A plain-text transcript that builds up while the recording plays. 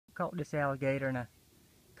caught this alligator in a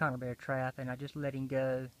conifer bear trap, and I just let him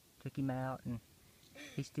go, took him out, and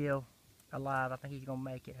he's still alive. I think he's gonna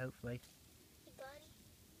make it, hopefully. Hey, buddy.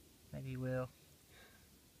 Maybe he will.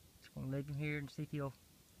 Just gonna leave him here and see if he'll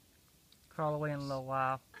crawl away in a little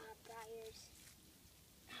while. Briars.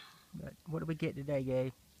 But what did we get today,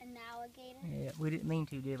 Gabe? An alligator? Yeah, we didn't mean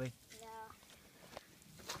to, did we? No.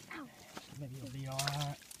 Ow. Maybe he'll be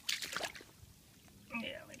alright.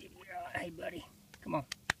 Yeah, maybe he'll be alright. Hey, buddy, come on.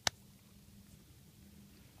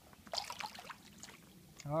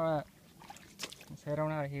 Alright, let's head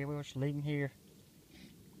on out of here. We'll just leave him here.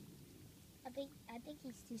 I think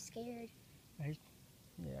he's too scared.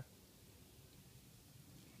 Yeah.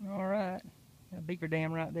 Alright. A beaver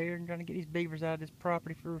dam right there, and trying to get these beavers out of this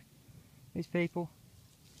property for these people.